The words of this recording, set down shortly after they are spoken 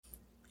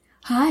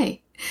Hi.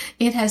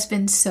 It has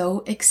been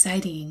so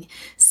exciting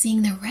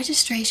seeing the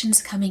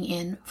registrations coming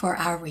in for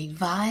our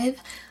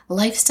Revive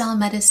Lifestyle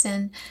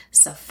Medicine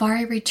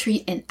Safari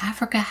Retreat in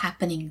Africa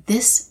happening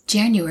this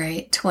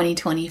January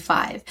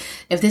 2025.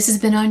 If this has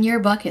been on your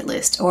bucket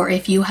list, or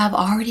if you have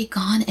already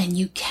gone and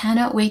you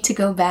cannot wait to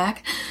go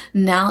back,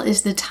 now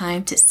is the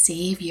time to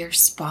save your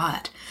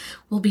spot.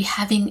 We'll be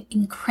having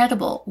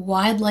incredible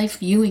wildlife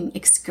viewing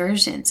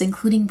excursions,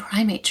 including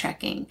primate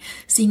trekking,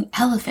 seeing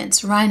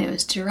elephants,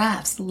 rhinos,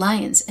 giraffes,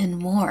 lions, and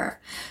more.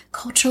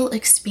 Cultural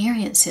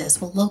experiences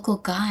with local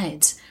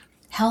guides,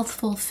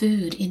 healthful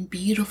food in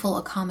beautiful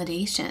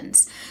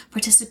accommodations,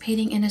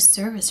 participating in a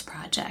service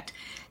project,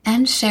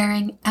 and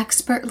sharing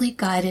expertly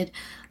guided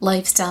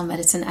lifestyle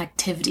medicine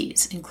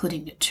activities,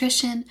 including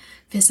nutrition,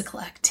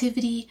 physical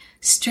activity,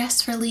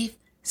 stress relief,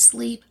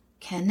 sleep,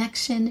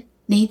 connection,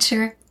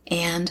 nature,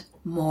 and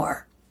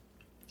more.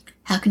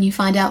 How can you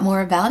find out more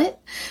about it?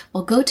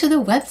 Well, go to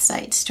the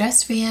website,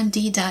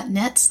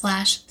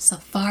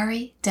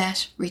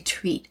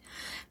 stressfreemd.net/safari-retreat.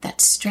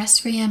 That's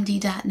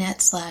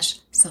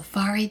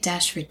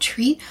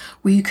stressfreemd.net/safari-retreat,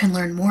 where you can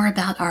learn more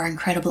about our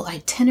incredible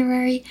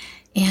itinerary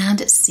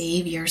and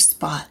save your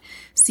spot.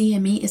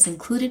 CME is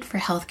included for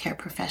healthcare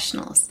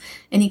professionals.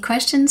 Any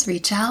questions,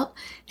 reach out,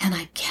 and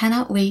I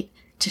cannot wait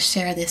to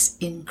share this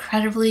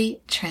incredibly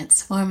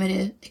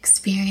transformative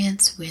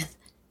experience with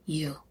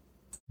you.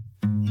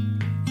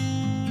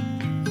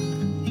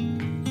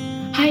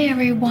 Hi,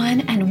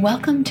 everyone, and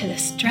welcome to the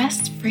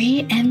Stress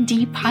Free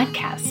MD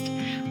podcast,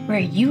 where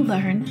you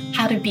learn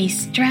how to be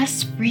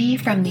stress-free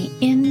from the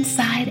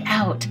inside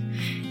out,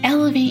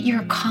 elevate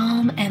your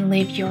calm, and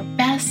live your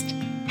best,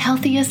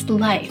 healthiest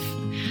life.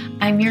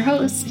 I'm your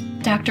host,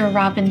 Dr.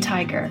 Robin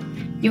Tiger,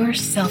 your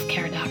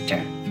self-care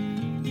doctor.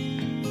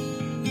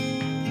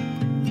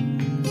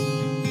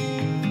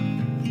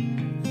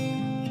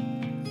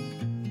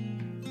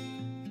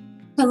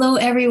 Hello,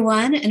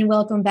 everyone, and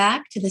welcome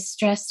back to the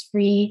Stress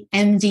Free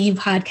MD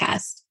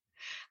podcast.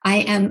 I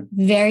am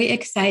very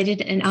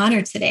excited and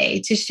honored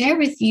today to share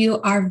with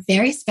you our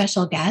very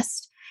special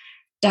guest.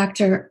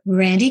 Dr.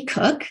 Randy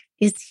Cook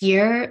is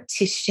here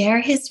to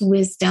share his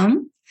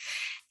wisdom.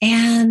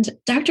 And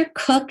Dr.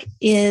 Cook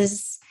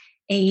is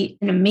has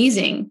an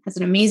amazing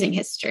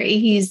history.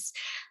 He's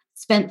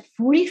spent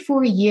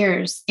 44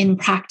 years in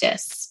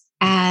practice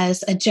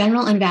as a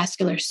general and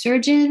vascular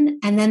surgeon,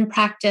 and then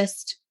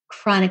practiced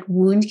chronic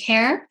wound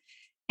care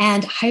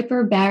and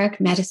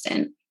hyperbaric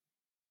medicine.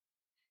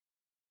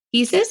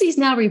 He says he's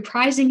now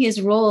reprising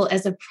his role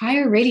as a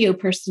prior radio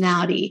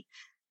personality.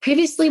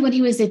 Previously, when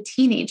he was a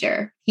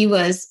teenager, he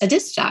was a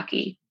disc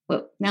jockey.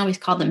 Well, now we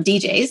call them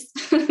DJs,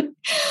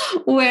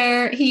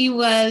 where he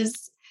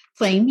was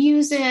playing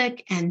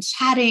music and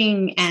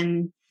chatting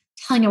and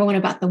telling everyone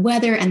about the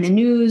weather and the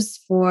news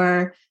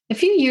for a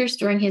few years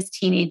during his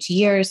teenage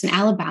years in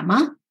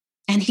Alabama.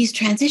 And he's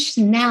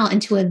transitioned now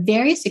into a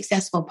very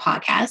successful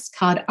podcast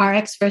called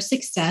RX for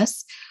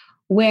Success,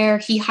 where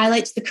he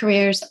highlights the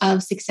careers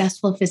of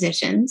successful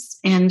physicians.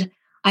 And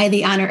I had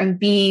the honor of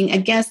being a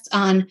guest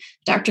on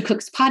Dr.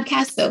 Cook's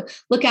podcast, so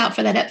look out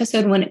for that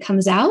episode when it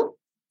comes out.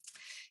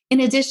 In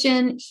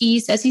addition, he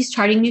says he's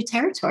charting new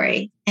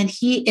territory, and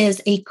he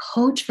is a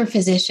coach for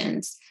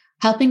physicians,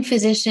 helping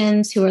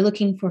physicians who are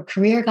looking for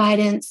career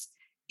guidance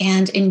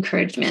and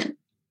encouragement.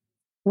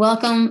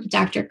 Welcome,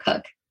 Dr.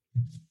 Cook.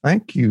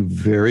 Thank you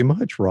very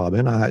much,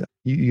 Robin.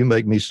 You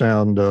make me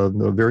sound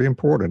very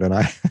important, and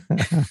I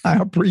I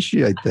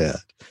appreciate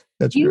that.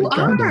 That's you very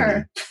kind are. of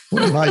you.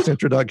 What a nice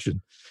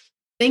introduction.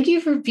 Thank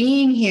you for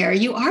being here.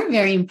 You are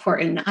very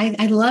important.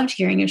 I loved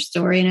hearing your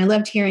story, and I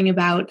loved hearing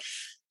about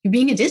you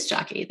being a disc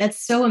jockey.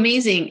 That's so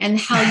amazing, and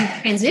how you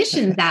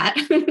transitioned that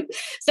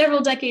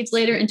several decades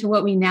later into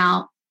what we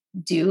now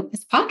do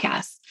as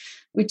podcasts,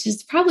 which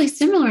is probably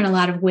similar in a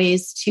lot of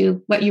ways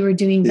to what you were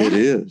doing then. It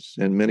is,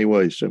 in many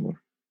ways,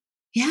 similar.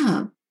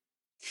 Yeah.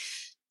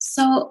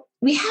 So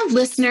we have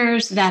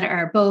listeners that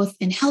are both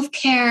in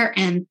healthcare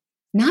and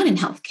not in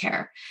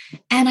healthcare.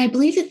 And I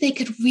believe that they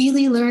could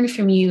really learn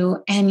from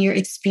you and your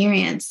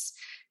experience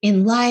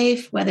in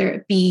life, whether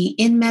it be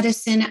in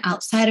medicine,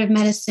 outside of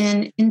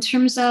medicine, in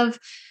terms of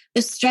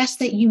the stress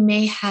that you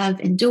may have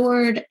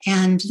endured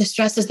and the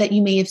stresses that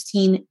you may have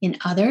seen in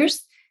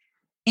others,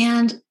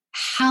 and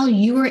how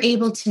you were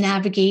able to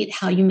navigate,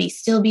 how you may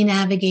still be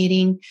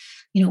navigating,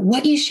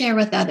 what you share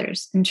with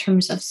others in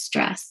terms of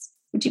stress.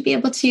 Would you be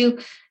able to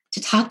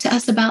talk to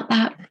us about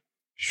that?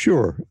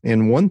 Sure.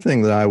 And one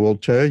thing that I will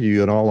tell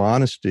you in all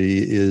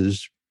honesty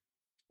is,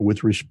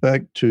 with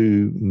respect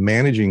to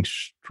managing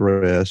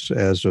stress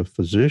as a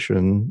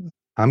physician,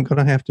 I'm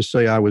going to have to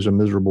say I was a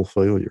miserable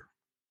failure.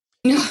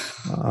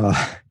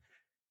 But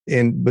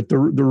the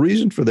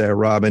reason for that,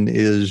 Robin,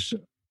 is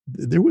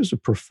there was a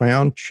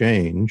profound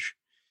change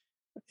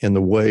in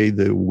the way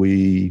that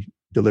we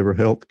deliver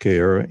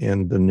healthcare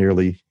in the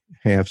nearly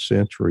half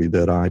century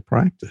that I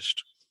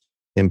practiced.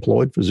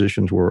 Employed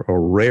physicians were a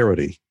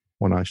rarity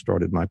when I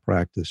started my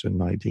practice in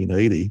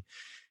 1980.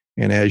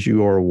 And as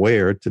you are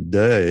aware,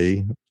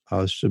 today,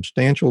 a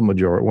substantial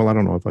majority, well, I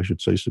don't know if I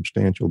should say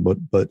substantial,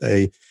 but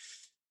a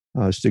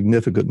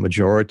significant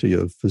majority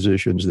of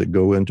physicians that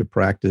go into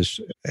practice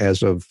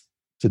as of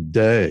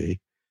today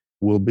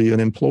will be an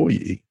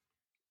employee.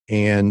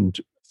 And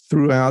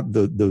throughout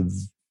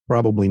the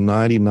probably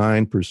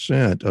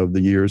 99% of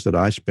the years that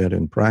I spent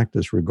in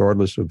practice,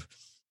 regardless of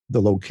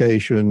the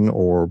location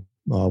or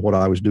what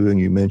I was doing,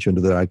 you mentioned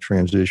that I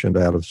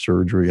transitioned out of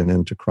surgery and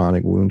into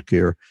chronic wound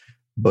care.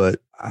 But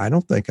I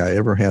don't think I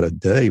ever had a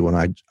day when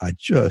I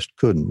just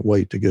couldn't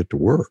wait to get to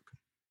work.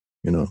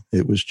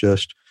 It was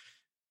just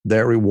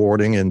that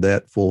rewarding and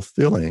that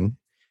fulfilling.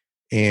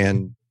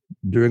 And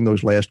during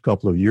those last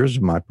couple of years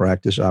of my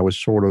practice, I was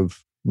sort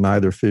of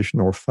neither fish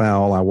nor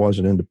fowl. I was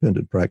an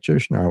independent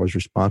practitioner. I was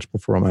responsible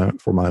for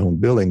my own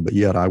billing, but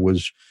yet I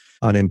was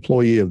an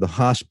employee of the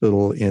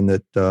hospital in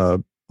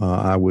that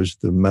I was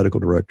the medical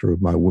director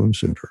of my wound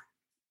center.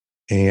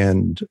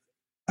 And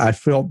I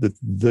felt that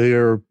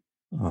their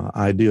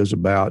ideas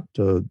about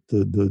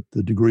the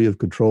degree of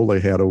control they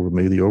had over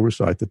me, the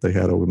oversight that they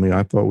had over me,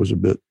 I thought was a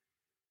bit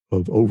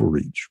of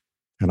overreach.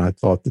 And I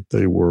thought that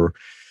they were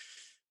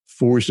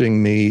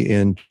forcing me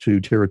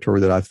into territory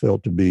that I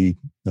felt to be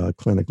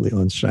clinically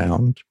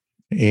unsound.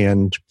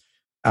 And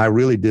I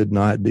really did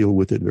not deal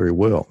with it very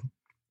well.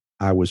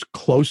 I was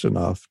close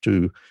enough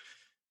to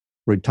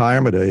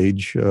retirement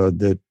age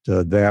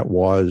that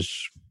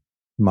was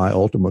my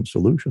ultimate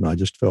solution. I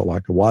just felt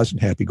like I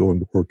wasn't happy going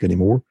to work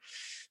anymore.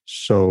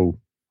 So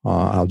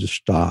I'll just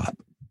stop.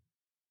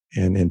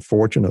 And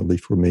fortunately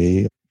for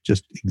me,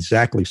 just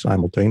exactly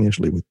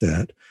simultaneously with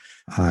that,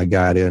 I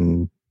got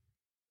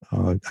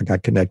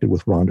connected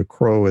with Rhonda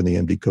Crow and the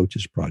MD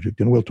Coaches Project.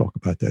 And we'll talk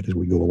about that as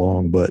we go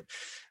along. But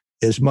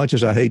as much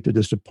as I hate to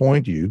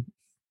disappoint you,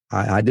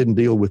 I didn't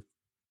deal with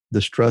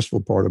the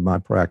stressful part of my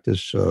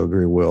practice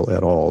very well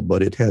at all,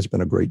 but it has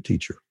been a great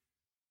teacher.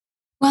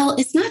 Well,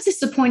 it's not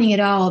disappointing at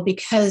all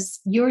because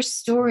your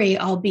story,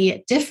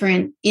 albeit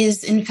different,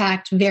 is in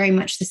fact very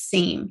much the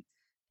same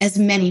as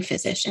many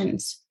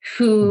physicians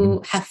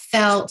who have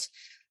felt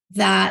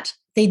that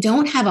they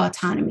don't have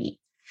autonomy.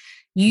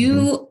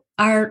 You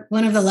are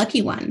one of the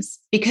lucky ones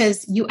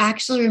because you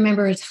actually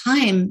remember a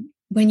time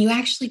when you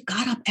actually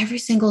got up every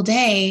single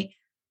day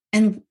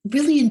and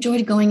really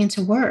enjoyed going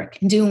into work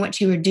and doing what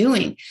you were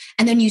doing.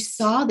 And then you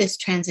saw this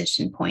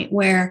transition point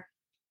where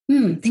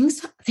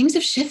things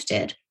have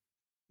shifted.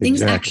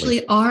 Things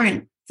actually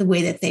aren't the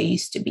way that they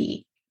used to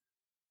be.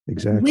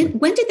 Exactly.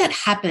 When did that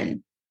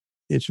happen?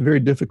 It's very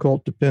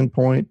difficult to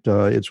pinpoint.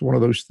 It's one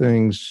of those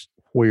things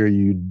where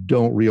you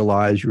don't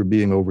realize you're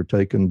being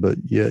overtaken, but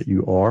yet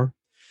you are.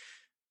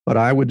 But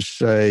I would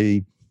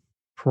say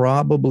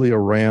probably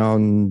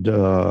around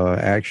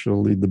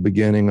actually the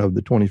beginning of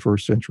the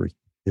 21st century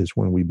is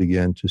when we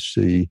began to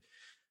see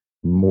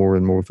more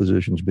and more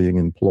physicians being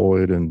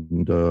employed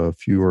and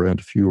fewer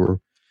and fewer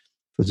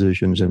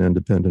physicians in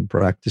independent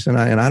practice. And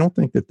I don't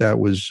think that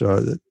was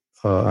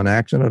an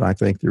accident. I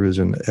think there is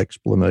an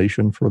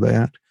explanation for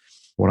that.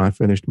 When I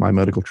finished my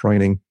medical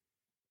training,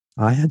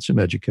 I had some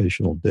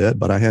educational debt,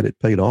 but I had it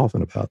paid off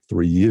in about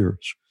 3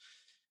 years.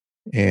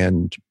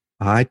 And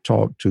I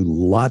talked to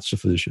lots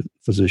of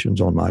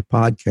physicians on my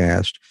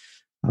podcast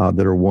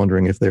that are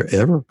wondering if they're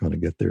ever going to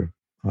get their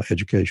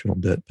educational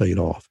debt paid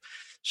off.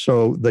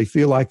 So they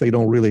feel like they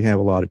don't really have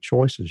a lot of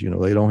choices.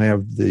 They don't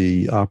have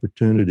the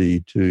opportunity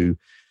to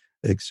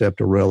accept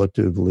a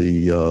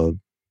relatively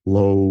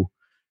low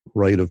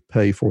rate of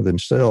pay for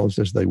themselves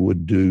as they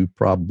would do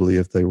probably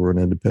if they were an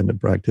independent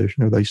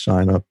practitioner. They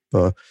sign up,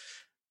 but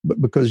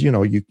because,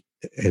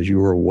 as you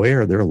are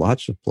aware, there are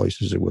lots of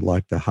places that would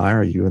like to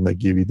hire you and they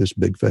give you this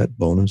big fat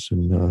bonus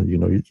and,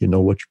 you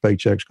know what your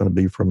paycheck's going to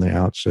be from the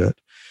outset.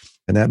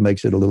 And that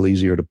makes it a little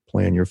easier to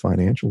plan your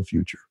financial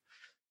future.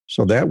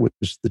 So that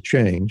was the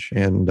change.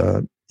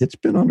 And it's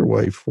been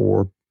underway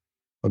for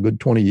a good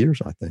 20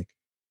 years, I think.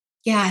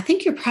 Yeah, I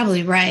think you're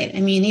probably right.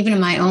 I mean, even in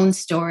my own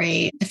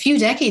story, a few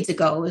decades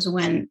ago was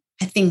when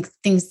I think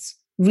things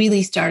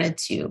really started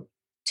to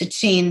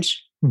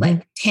change,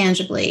 like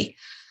tangibly.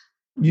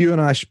 You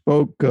and I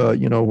spoke,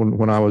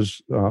 when I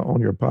was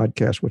on your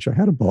podcast, which I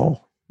had a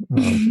ball,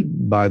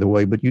 by the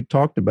way, but you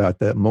talked about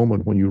that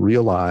moment when you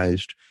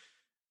realized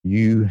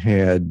you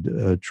had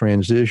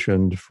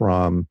transitioned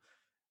from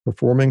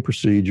performing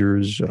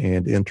procedures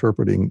and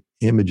interpreting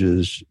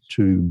images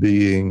to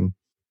being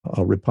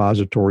a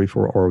repository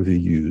for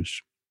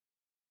RVUs.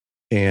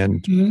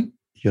 And,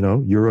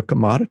 you're a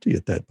commodity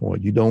at that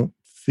point. You don't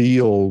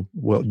feel,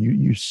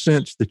 you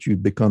sense that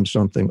you've become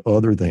something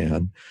other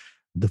than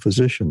the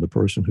physician, the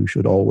person who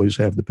should always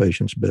have the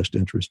patient's best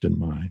interest in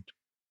mind.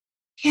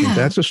 Yeah. And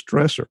that's a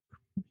stressor.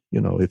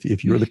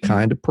 If you're the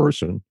kind of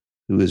person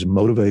who is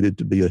motivated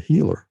to be a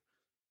healer,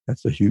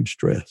 that's a huge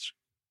stress.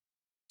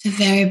 It's a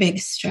very big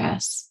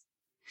stress.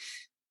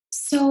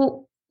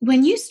 So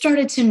when you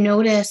started to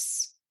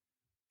notice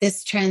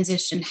this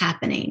transition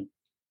happening,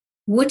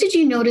 what did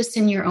you notice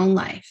in your own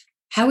life?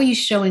 How are you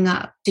showing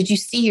up? Did you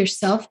see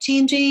yourself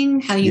changing?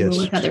 How you were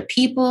with other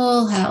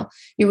people? How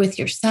you're with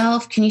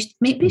yourself? Can you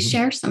maybe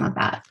share some of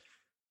that?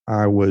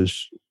 I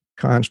was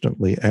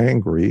constantly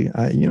angry.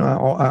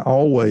 I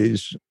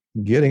always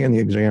getting in the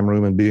exam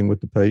room and being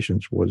with the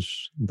patients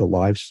was the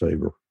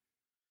lifesaver.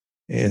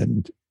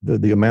 And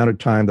the amount of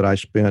time that I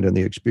spent and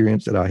the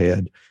experience that I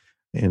had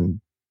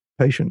in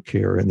patient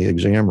care and the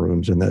exam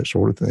rooms and that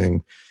sort of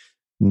thing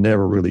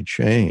never really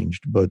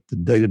changed. But the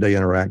day-to-day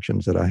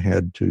interactions that I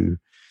had to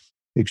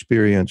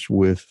experience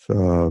with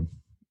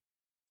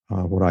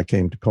what I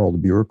came to call the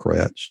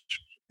bureaucrats.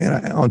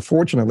 And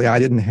unfortunately, I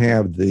didn't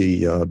have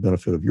the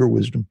benefit of your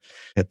wisdom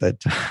at that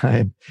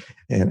time.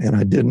 And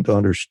I didn't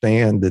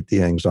understand that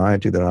the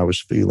anxiety that I was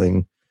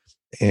feeling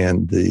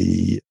and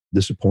the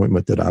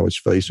disappointment that I was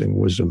facing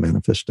was a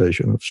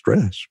manifestation of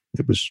stress.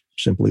 It was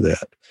simply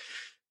that.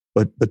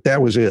 But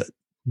that was it.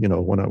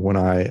 When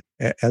I,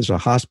 as a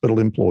hospital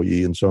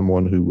employee and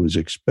someone who was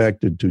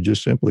expected to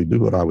just simply do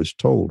what I was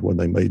told when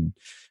they made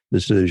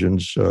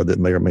decisions that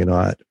may or may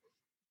not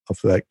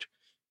affect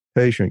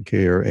patient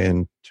care,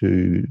 and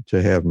to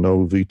have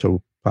no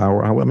veto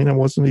power. I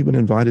wasn't even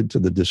invited to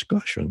the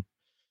discussion.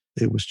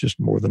 It was just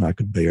more than I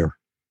could bear.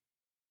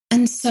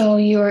 And so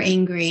you were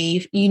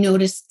angry. You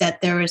noticed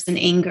that there was an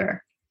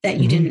anger that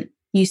you didn't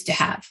used to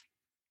have.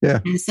 Yeah.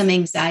 And some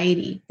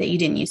anxiety that you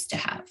didn't used to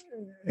have.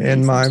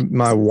 And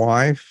my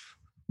wife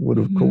would,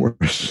 of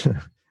course,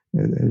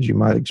 as you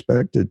might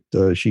expect it,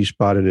 she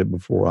spotted it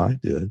before I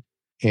did.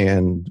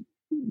 And,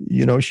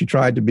 she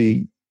tried to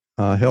be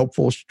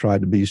helpful. She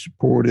tried to be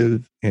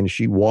supportive. And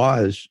she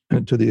was,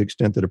 to the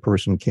extent that a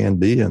person can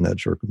be in that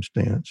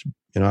circumstance.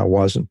 I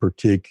wasn't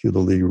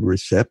particularly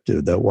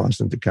receptive. That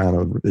wasn't the kind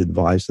of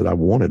advice that I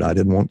wanted. I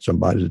didn't want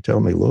somebody to tell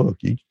me, look,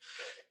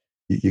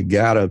 you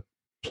got to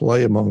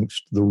play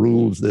amongst the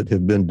rules that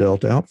have been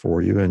dealt out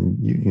for you, and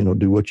you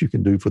do what you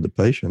can do for the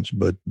patients.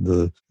 But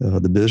the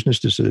business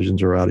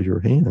decisions are out of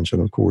your hands.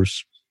 And of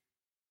course,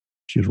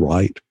 she's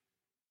right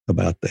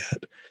about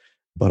that.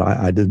 But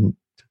I didn't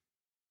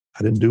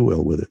do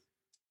well with it.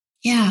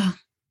 Yeah.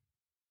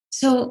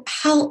 So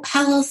how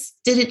else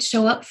did it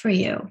show up for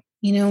you?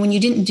 When you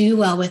didn't do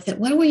well with it,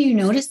 what were you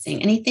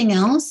noticing? Anything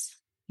else?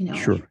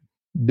 Sure.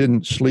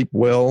 Didn't sleep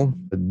well.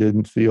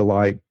 Didn't feel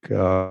like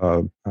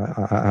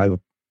I've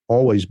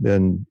always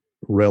been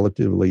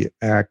relatively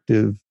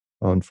active.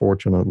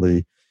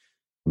 Unfortunately,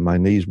 my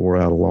knees wore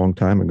out a long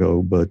time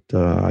ago, but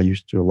I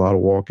used to do a lot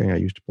of walking. I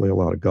used to play a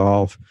lot of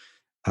golf.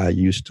 I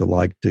used to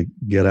like to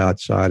get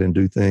outside and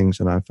do things,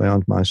 and I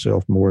found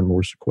myself more and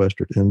more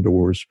sequestered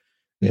indoors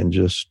and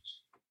just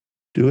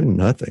doing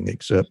nothing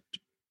except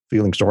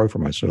feeling sorry for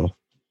myself.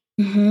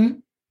 Mm-hmm.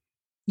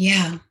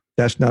 Yeah.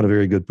 That's not a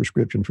very good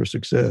prescription for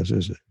success,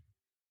 is it?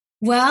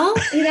 Well,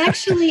 it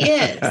actually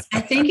is.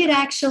 I think it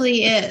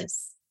actually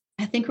is.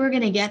 I think we're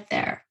going to get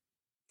there.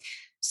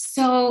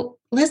 So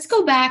let's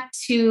go back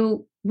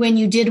to when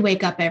you did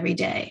wake up every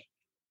day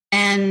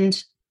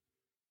and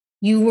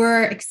you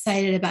were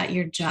excited about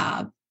your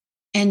job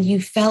and you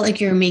felt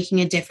like you were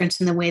making a difference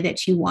in the way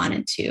that you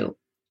wanted to.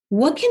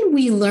 What can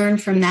we learn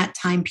from that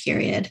time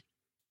period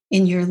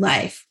in your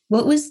life?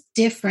 What was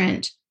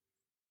different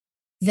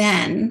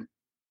then?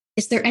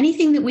 Is there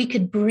anything that we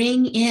could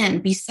bring in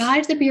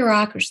besides the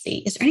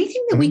bureaucracy? Is there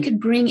anything that we could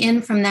bring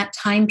in from that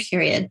time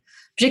period,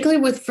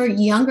 particularly for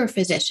younger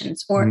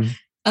physicians or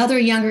other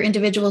younger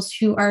individuals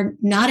who are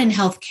not in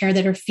healthcare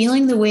that are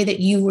feeling the way that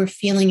you were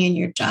feeling in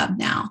your job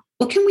now?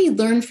 What can we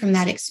learn from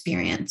that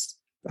experience?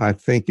 I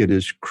think it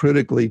is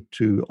critically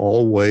to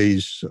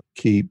always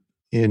keep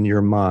in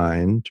your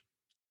mind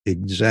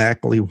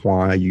exactly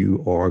why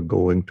you are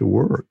going to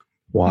work,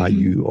 why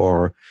you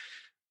are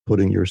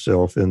putting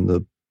yourself in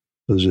the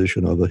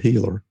position of a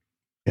healer.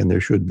 And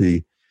there should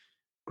be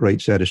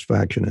great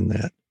satisfaction in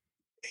that.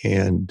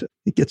 And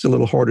it gets a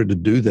little harder to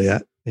do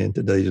that in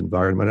today's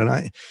environment.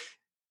 And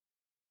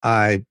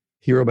I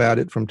hear about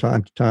it from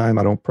time to time.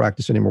 I don't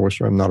practice anymore,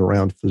 so I'm not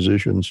around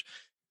physicians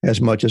as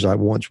much as I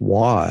once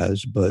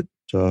was. But,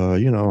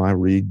 I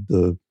read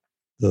the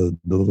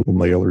little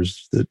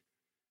mailers that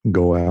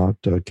go out,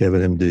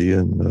 Kevin MD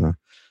and,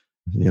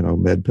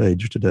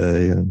 MedPage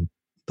Today and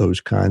those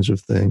kinds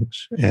of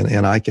things.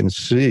 And I can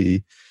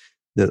see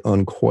that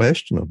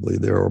unquestionably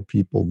there are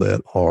people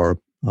that are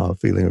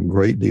feeling a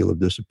great deal of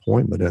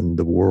disappointment in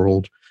the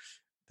world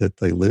that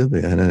they live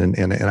in.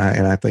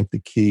 And I think the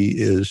key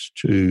is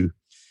to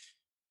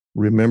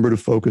remember to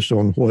focus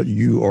on what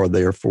you are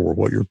there for,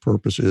 what your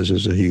purpose is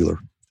as a healer,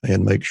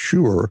 and make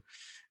sure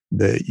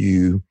that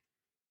you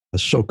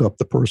soak up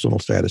the personal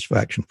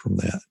satisfaction from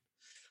that.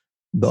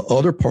 The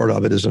other part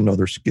of it is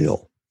another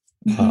skill.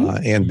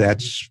 And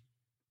that's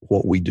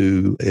what we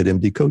do at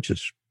MD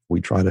Coaches.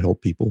 We try to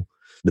help people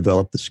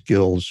develop the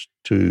skills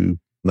to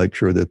make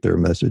sure that their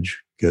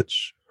message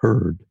gets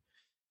heard.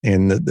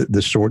 And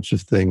the sorts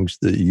of things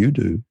that you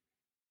do,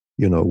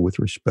 with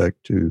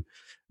respect to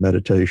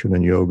meditation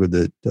and yoga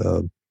that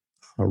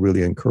I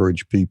really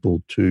encourage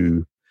people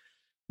to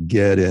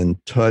get in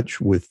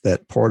touch with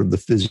that part of the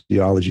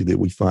physiology that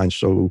we find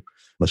so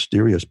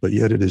mysterious, but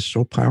yet it is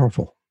so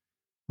powerful,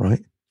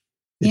 right?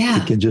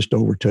 It can just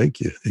overtake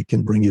you. It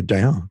can bring you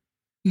down.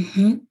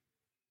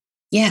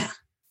 Yeah,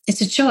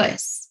 it's a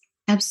choice.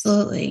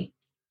 Absolutely.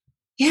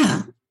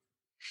 Yeah.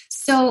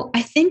 So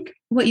I think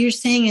what you're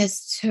saying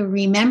is to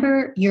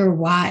remember your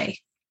why.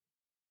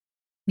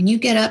 When you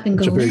get up and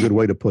That's go a very in, good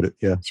way to put it.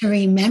 Yeah. to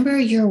remember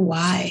your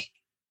why.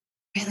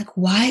 Right? Like,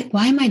 why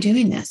am I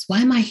doing this? Why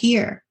am I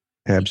here?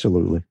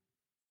 Absolutely.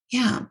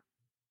 Yeah.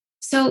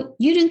 So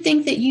you didn't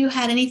think that you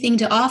had anything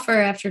to offer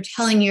after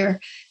telling your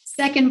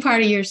second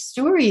part of your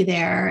story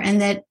there,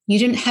 and that you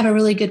didn't have a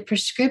really good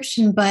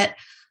prescription, but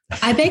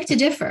I beg to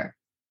differ,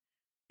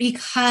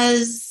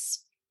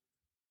 because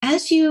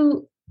as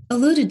you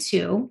alluded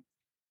to,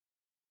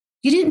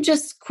 you didn't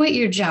just quit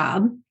your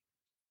job,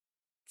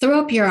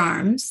 throw up your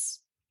arms,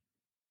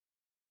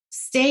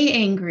 stay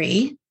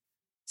angry,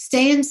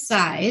 stay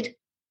inside,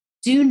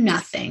 do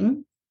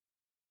nothing,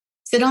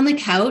 sit on the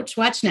couch,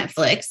 watch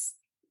Netflix,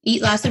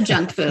 eat lots of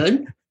junk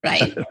food,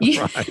 right?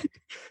 Right.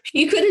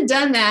 You could have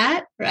done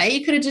that, right?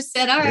 You could have just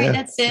said, all right, Yeah.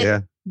 that's it,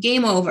 Yeah.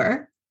 game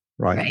over,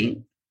 Right.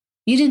 right?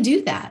 You didn't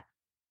do that.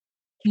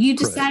 You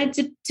Correct.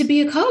 decided to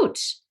be a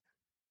coach.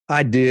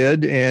 I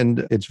did.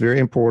 And it's very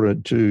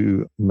important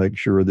to make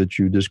sure that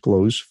you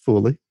disclose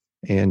fully.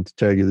 And to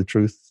tell you the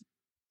truth,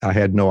 I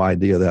had no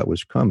idea that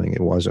was coming.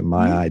 It wasn't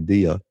my Mm-hmm.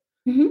 idea.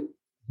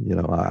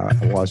 Mm-hmm.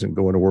 I wasn't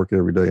going to work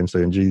every day and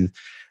saying, gee,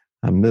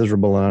 I'm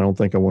miserable and I don't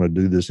think I want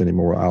to do this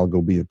anymore. I'll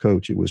go be a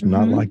coach. It was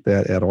not like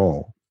that at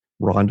all.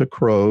 Rhonda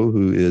Crow,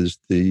 who is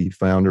the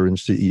founder and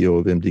CEO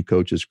of MD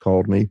Coaches,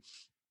 called me.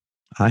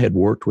 I had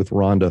worked with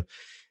Rhonda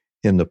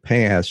in the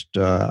past.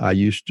 I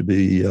used to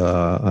be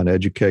an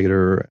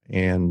educator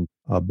and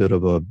a bit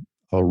of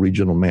a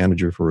regional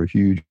manager for a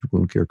huge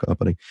wound care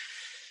company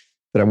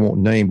that I won't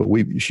name, but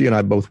she and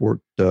I both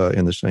worked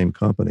in the same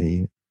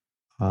company.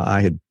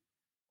 I had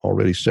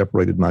already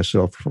separated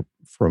myself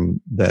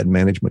from that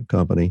management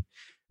company.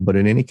 But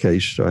in any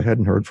case, I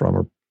hadn't heard from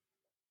her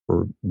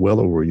for well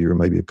over a year,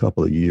 maybe a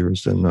couple of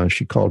years. And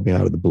she called me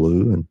out of the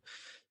blue and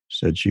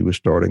said she was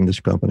starting this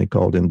company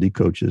called MD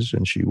Coaches,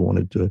 and she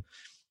wanted to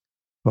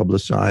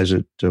publicize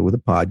it with a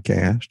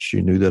podcast.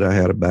 She knew that I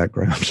had a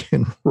background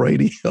in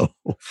radio,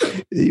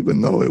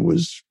 even though it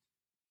was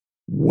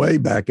way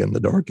back in the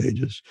dark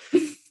ages.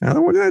 And I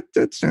thought, well,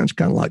 that sounds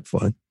kind of like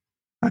fun.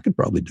 I could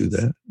probably do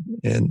that.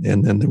 And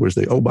then there was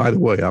oh, by the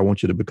way, I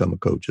want you to become a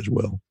coach as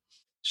well.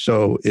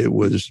 So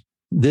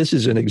this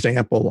is an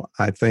example,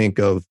 I think,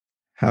 of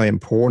how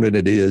important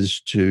it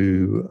is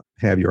to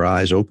have your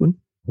eyes open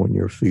when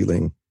you're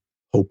feeling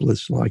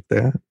hopeless like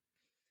that,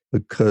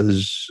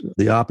 because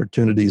the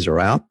opportunities are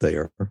out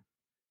there.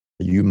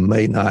 You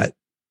may not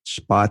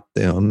spot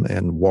them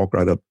and walk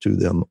right up to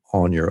them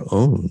on your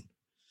own,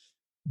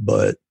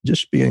 but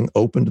just being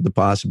open to the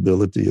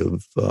possibility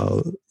of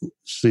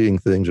seeing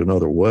things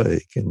another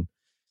way can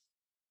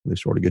really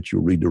sort of get you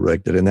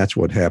redirected. And that's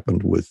what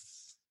happened with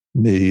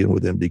me and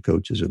with MD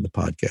Coaches in the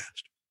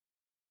podcast.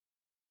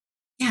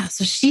 Yeah.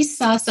 So she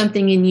saw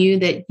something in you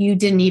that you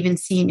didn't even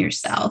see in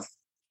yourself.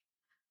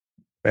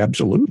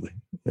 Absolutely.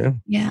 Yeah.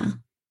 Yeah.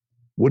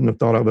 Wouldn't have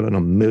thought of it in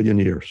a million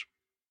years.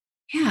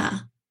 Yeah.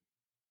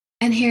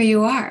 And here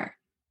you are.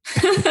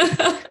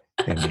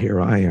 And here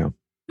I am.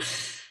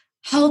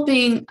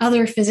 Helping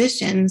other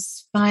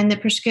physicians find the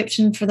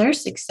prescription for their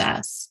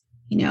success,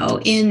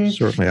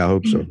 Certainly, I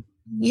hope so.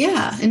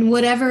 Yeah. And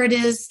whatever it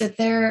is that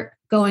they're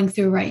going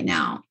through right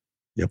now.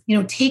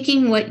 Yep.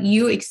 Taking what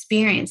you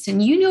experienced,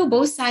 and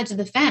both sides of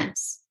the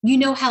fence. You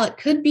know how it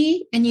could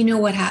be, and you know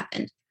what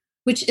happened,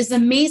 which is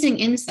amazing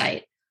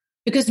insight,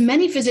 because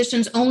many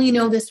physicians only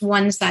know this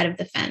one side of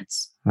the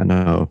fence. I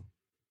know.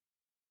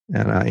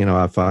 And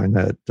I find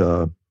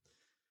that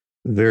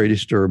very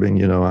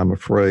disturbing. I'm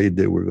afraid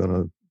that we're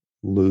going to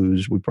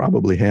lose. We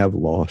probably have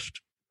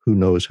lost who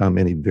knows how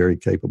many very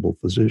capable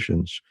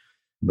physicians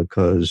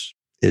because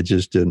it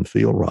just didn't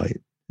feel right.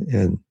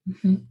 And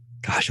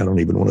gosh, I don't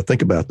even want to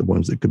think about the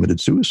ones that committed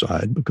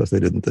suicide because they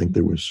didn't think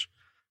there was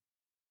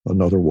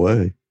another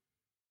way.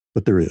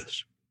 But there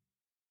is.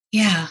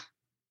 Yeah,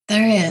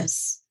 there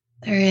is.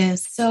 There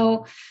is.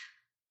 So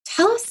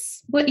tell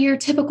us what your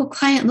typical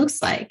client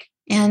looks like,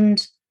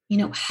 and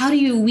how do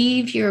you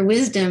weave your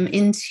wisdom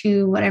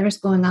into whatever's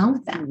going on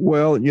with them?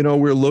 Well,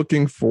 we're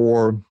looking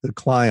for the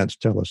clients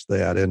tell us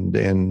that,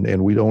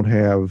 and we don't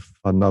have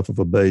enough of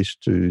a base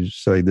to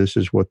say this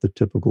is what the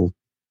typical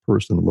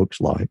person looks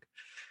like.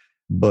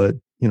 But,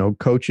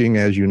 coaching,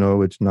 as you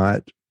know, it's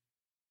not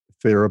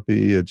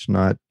therapy. It's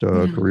not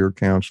career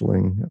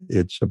counseling.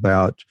 It's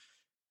about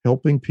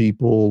helping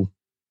people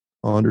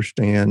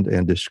understand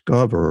and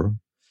discover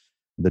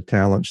the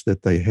talents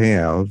that they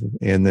have,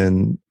 and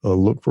then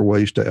look for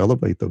ways to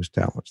elevate those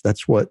talents.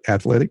 That's what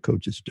athletic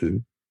coaches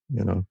do,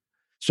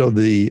 So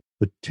the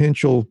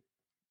potential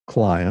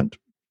client,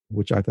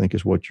 which I think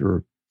is what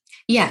you're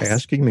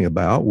asking me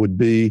about, would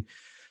be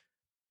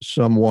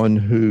someone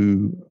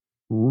who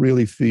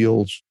really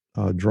feels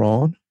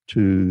drawn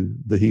to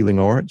the healing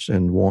arts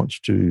and wants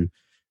to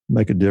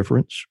make a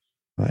difference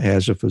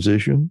as a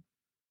physician,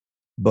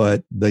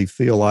 but they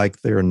feel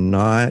like they're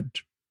not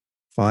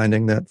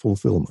finding that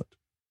fulfillment.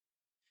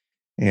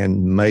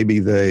 And maybe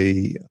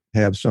they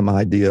have some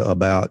idea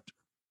about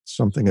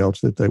something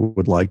else that they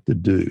would like to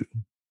do.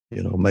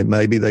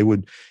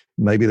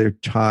 Maybe they're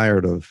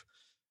tired of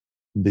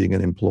being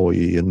an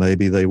employee, and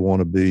maybe they want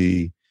to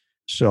be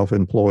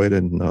self-employed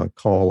and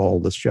call all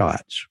the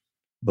shots.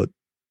 But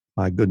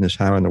my goodness,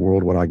 how in the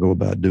world would I go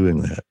about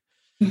doing that?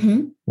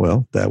 Mm-hmm.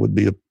 Well, that would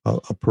be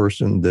a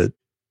person that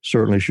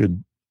certainly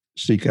should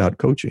seek out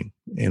coaching.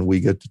 And we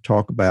get to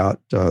talk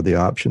about the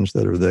options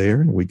that are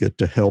there, and we get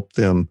to help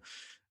them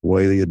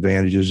weigh the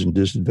advantages and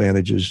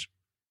disadvantages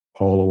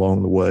all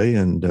along the way.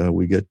 And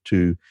we get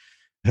to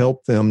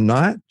help them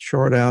not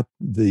chart out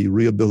the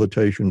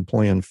rehabilitation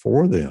plan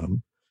for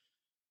them,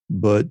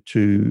 but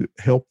to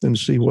help them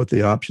see what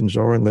the options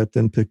are and let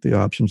them pick the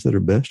options that are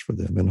best for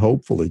them, and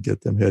hopefully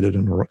get them headed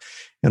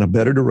in a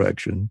better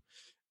direction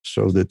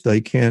so that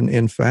they can,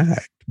 in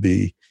fact,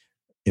 be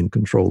in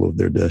control of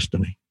their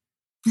destiny.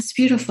 That's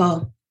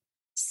beautiful.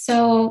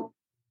 So,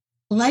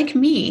 like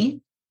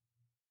me,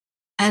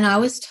 and I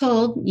was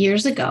told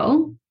years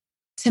ago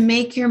to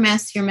make your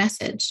mess your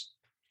message.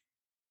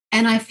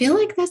 And I feel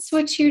like that's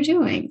what you're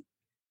doing.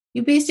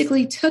 You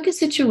basically took a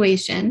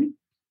situation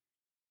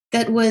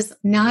that was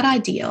not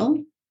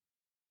ideal,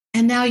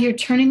 and now you're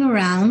turning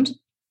around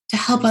to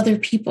help other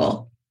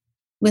people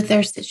with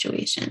their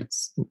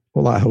situations.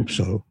 Well, I hope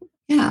so.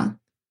 Yeah.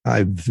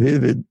 I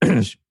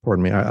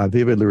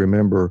vividly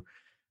remember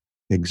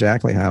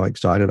exactly how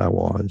excited I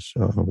was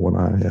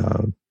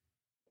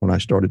when I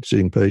started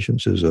seeing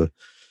patients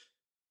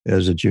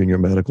as a junior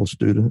medical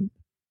student.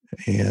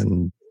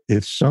 And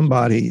if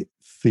somebody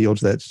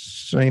feels that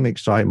same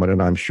excitement,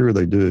 and I'm sure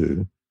they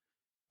do,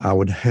 I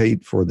would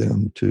hate for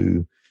them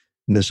to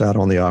miss out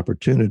on the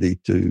opportunity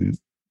to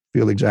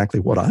feel exactly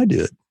what I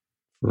did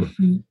for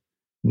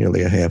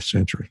nearly a half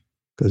century,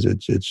 because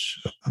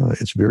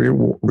it's very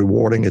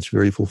rewarding, it's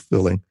very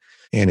fulfilling,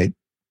 and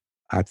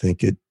I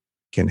think it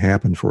can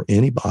happen for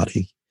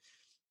anybody,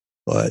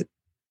 but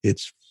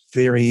it's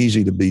very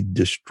easy to be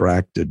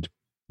distracted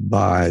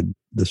by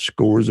the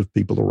scores of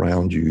people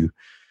around you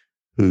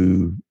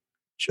who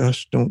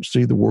just don't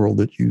see the world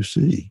that you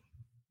see.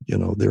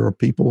 There are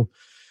people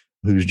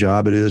whose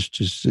job it is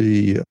to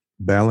see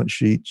balance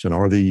sheets and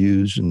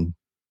RVUs and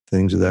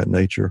things of that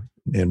nature.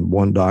 And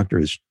one doctor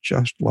is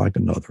just like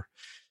another.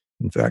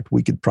 In fact,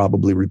 we could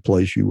probably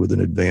replace you with an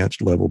advanced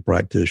level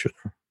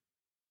practitioner.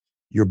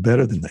 You're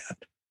better than that.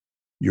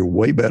 You're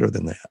way better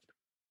than that.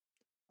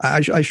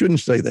 I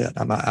shouldn't say that.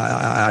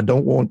 I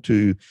don't want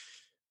to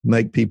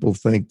make people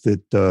think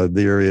that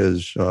there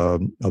is a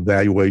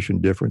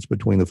valuation difference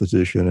between a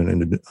physician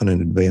and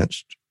an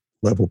advanced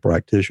level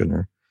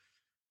practitioner.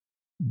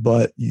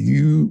 But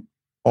you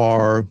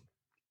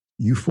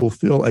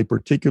fulfill a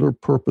particular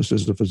purpose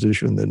as a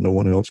physician that no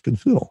one else can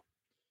fill.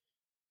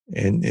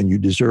 And you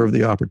deserve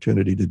the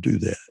opportunity to do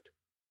that.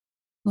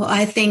 Well,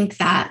 I think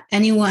that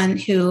anyone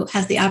who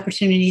has the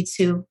opportunity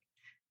to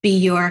be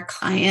your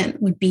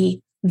client would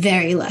be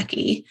very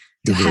lucky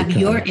to have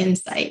your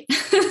insight.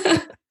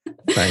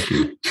 Thank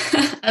you.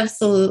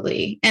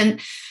 Absolutely.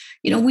 And,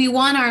 we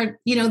want our,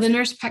 the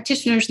nurse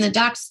practitioners and the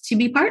docs to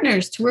be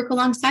partners, to work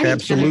alongside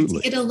each other, to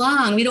get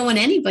along. We don't want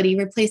anybody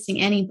replacing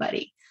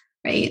anybody,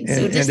 right?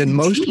 And in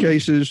most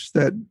cases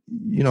that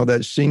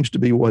seems to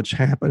be what's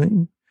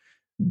happening.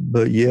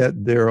 But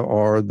yet there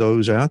are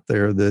those out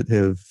there that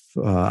have,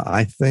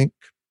 I think,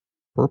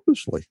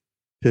 purposely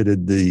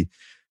pitted the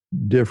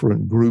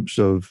different groups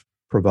of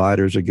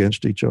providers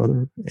against each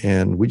other.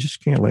 And we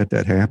just can't let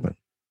that happen.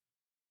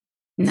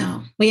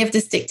 No, we have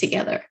to stick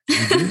together.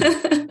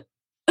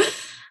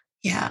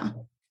 Yeah.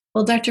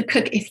 Well, Dr.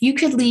 Cook, if you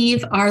could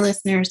leave our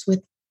listeners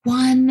with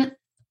one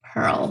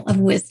pearl of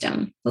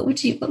wisdom, what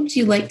would you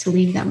like to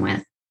leave them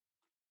with?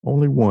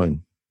 Only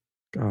one.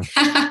 Gosh.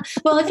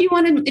 Well, if you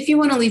want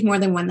to leave more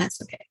than one, that's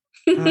okay.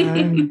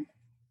 I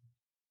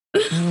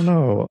don't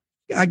know.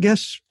 I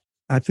guess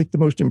I think the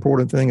most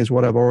important thing is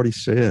what I've already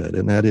said,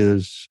 and that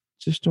is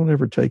just don't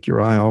ever take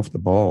your eye off the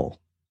ball.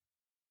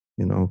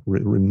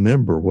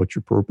 Remember what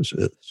your purpose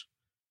is.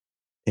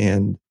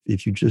 And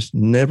if you just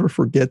never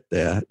forget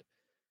that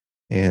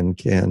and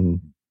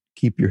can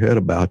keep your head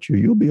about you,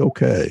 you'll be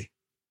okay.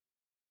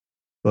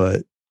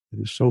 But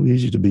it is so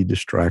easy to be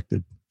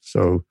distracted.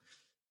 So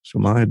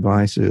my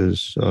advice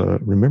is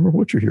remember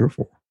what you're here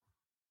for.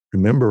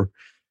 Remember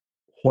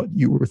what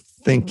you were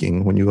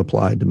thinking when you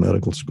applied to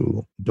medical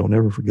school. Don't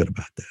ever forget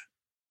about that.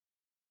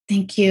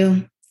 Thank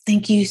you.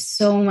 Thank you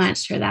so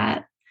much for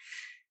that.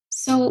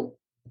 So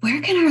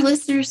where can our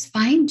listeners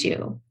find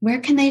you? Where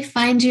can they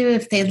find you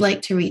if they'd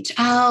like to reach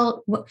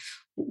out?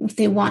 If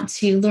they want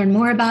to learn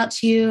more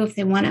about you, if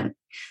they want to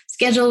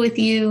schedule with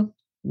you?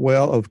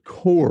 Well, of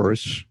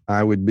course,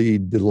 I would be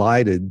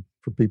delighted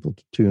for people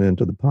to tune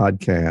into the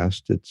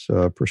podcast. It's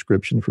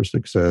Prescription for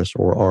Success,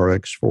 or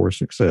RX for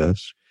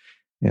Success.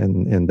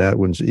 And that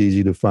one's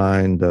easy to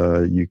find.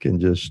 You can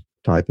just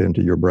type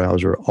into your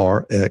browser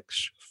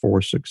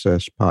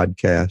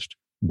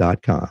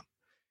rxforsuccesspodcast.com.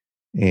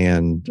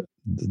 And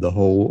the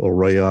whole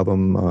array of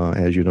them,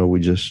 as you know, we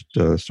just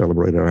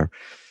celebrated our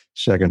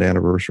second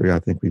anniversary. I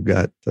think we've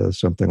got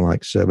something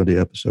like 70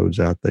 episodes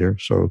out there.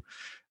 So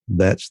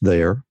that's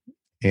there.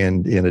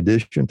 And in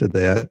addition to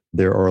that,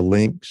 there are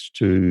links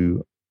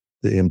to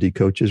the MD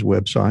Coaches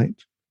website,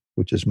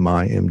 which is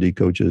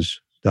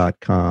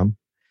mymdcoaches.com.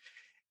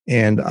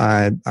 And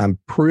I'm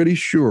pretty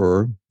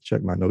sure,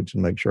 check my notes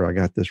and make sure I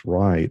got this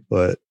right,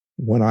 but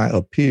when I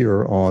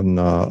appear on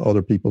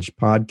other people's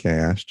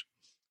podcast,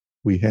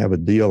 we have a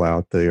deal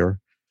out there.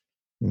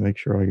 Make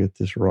sure I get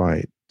this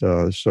right.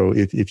 So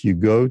if you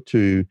go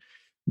to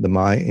the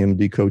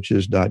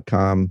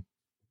mymdcoaches.com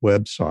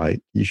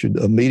website, you should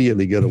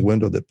immediately get a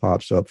window that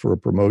pops up for a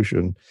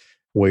promotion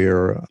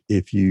where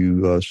if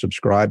you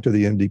subscribe to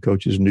the MD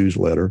Coaches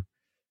newsletter,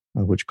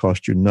 which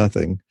costs you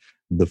nothing,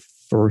 the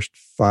first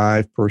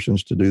 5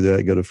 persons to do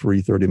that get a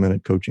free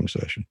 30-minute coaching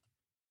session.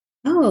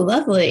 Oh,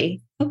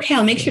 lovely. Okay,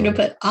 I'll make sure to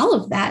put all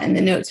of that in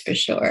the notes for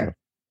sure.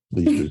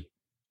 Please do.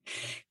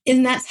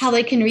 And that's how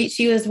they can reach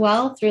you as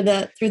well through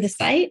the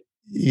site?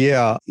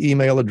 Yeah,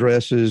 email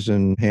addresses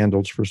and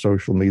handles for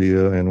social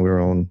media, and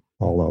we're on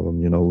all of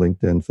them,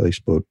 LinkedIn,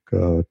 Facebook,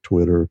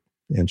 Twitter,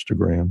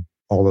 Instagram.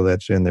 All of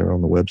that's in there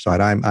on the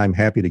website. I'm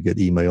happy to get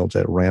emails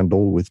at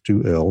Randall with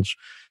 2 L's,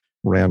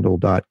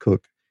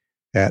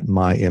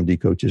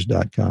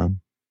 randall.cook@mymdcoaches.com.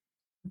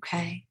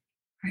 Okay.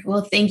 All right.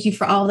 Well, thank you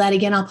for all of that.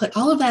 Again, I'll put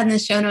all of that in the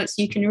show notes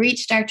so you can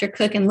reach Dr.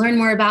 Cook and learn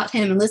more about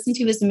him and listen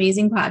to his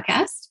amazing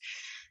podcast.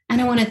 And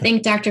I want to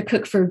thank Dr.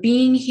 Cook for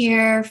being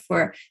here,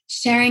 for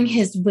sharing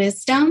his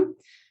wisdom.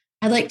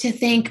 I'd like to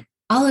thank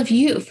all of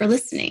you for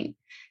listening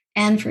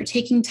and for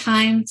taking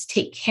time to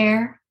take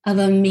care of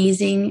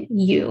amazing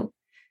you.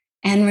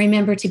 And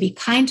remember to be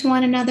kind to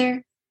one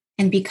another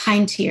and be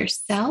kind to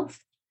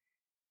yourself.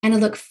 And I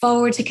look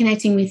forward to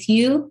connecting with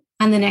you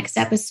on the next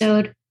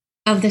episode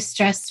of the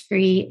Stress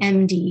Free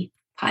MD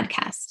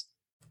podcast.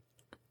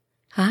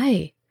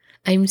 Hi,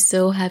 I'm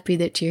so happy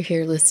that you're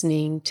here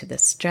listening to the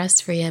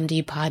Stress Free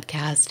MD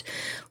podcast,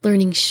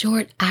 learning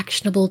short,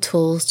 actionable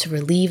tools to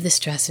relieve the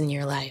stress in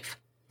your life.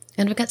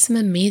 And I've got some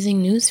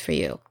amazing news for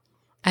you.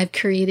 I've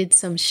created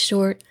some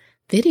short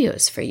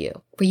videos for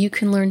you where you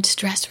can learn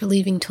stress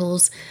relieving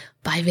tools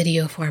by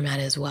video format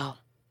as well.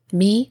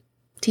 Me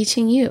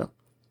teaching you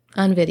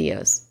on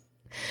videos.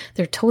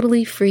 They're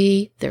totally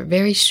free. They're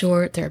very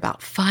short. They're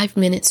about 5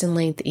 minutes in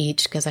length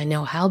each because I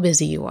know how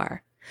busy you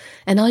are.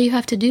 And all you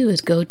have to do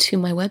is go to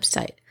my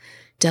website,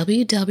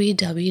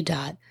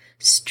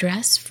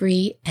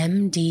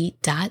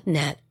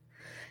 www.stressfreemd.net.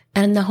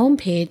 And on the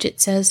homepage, it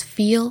says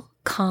Feel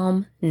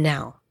Calm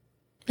Now.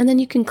 And then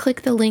you can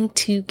click the link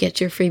to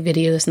get your free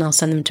videos, and I'll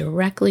send them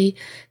directly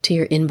to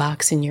your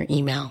inbox in your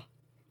email.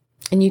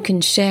 And you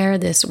can share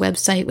this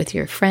website with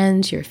your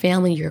friends, your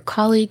family, your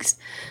colleagues,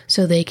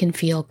 so they can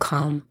feel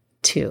calm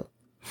too.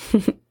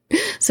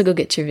 So go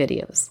get your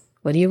videos.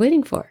 What are you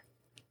waiting for?